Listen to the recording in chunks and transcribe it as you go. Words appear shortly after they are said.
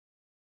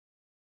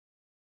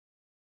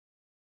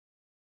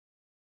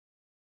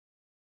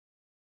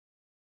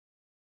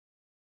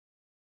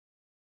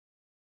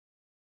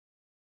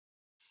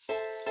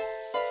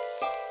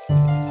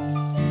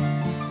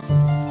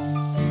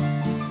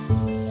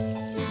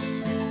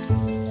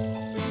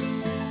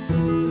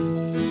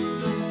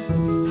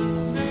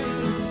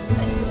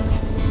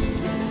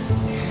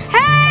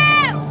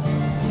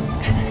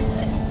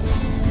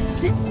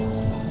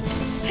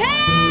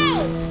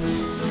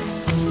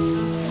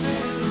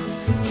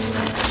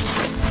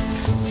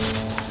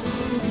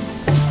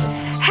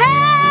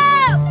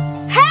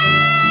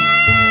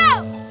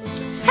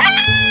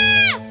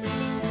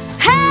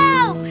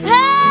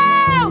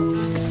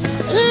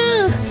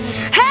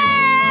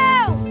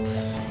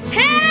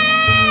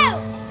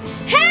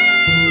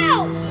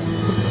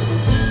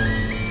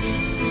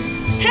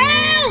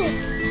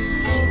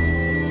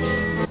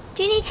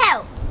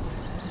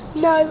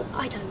No,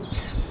 I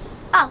don't.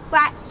 Oh,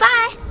 right,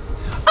 bye.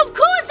 Of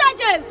course I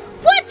do!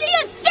 What do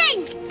you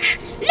think?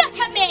 Look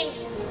at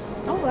me!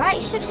 All right,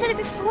 you should have said it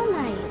before,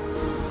 mate.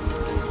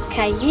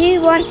 Okay,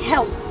 you want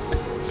help.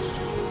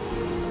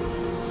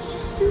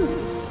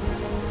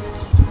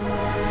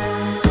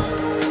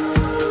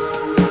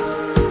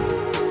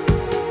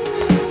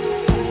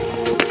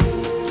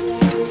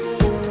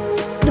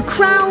 The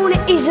crown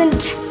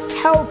isn't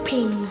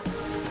helping.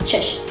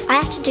 Shush. I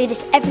have to do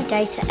this every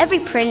day to every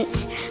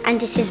prince, and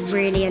this is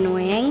really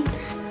annoying.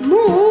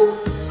 More?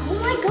 Oh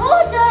my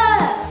god!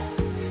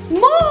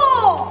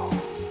 More!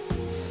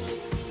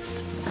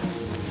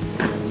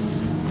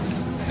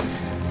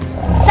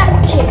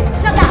 Thank you.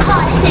 It's not that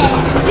hard, is it?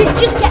 Let's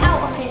just get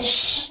out of here.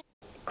 Shh.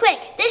 Quick,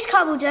 this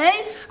car will do.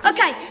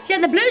 Okay, so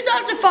the blue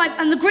dials to 5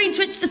 and the green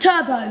switch to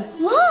turbo.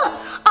 What?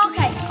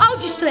 Okay, I'll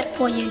just do it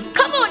for you.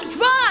 Come on,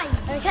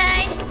 drive!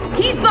 Okay.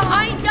 He's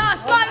behind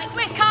us. Go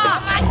quicker!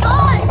 Oh my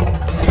god!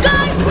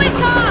 Go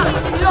quicker!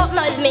 You do not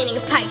know the meaning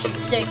of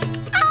patience, do you?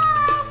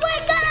 Ah,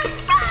 we're gonna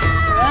crash!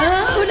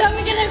 Oh, no,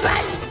 we're gonna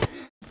crash!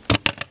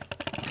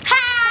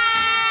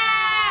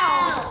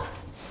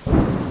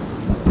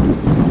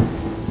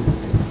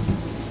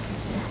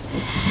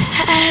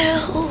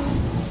 Help!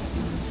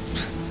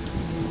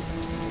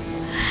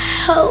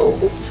 Help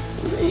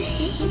me.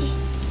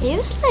 You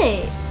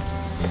asleep?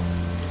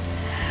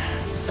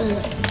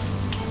 Ugh.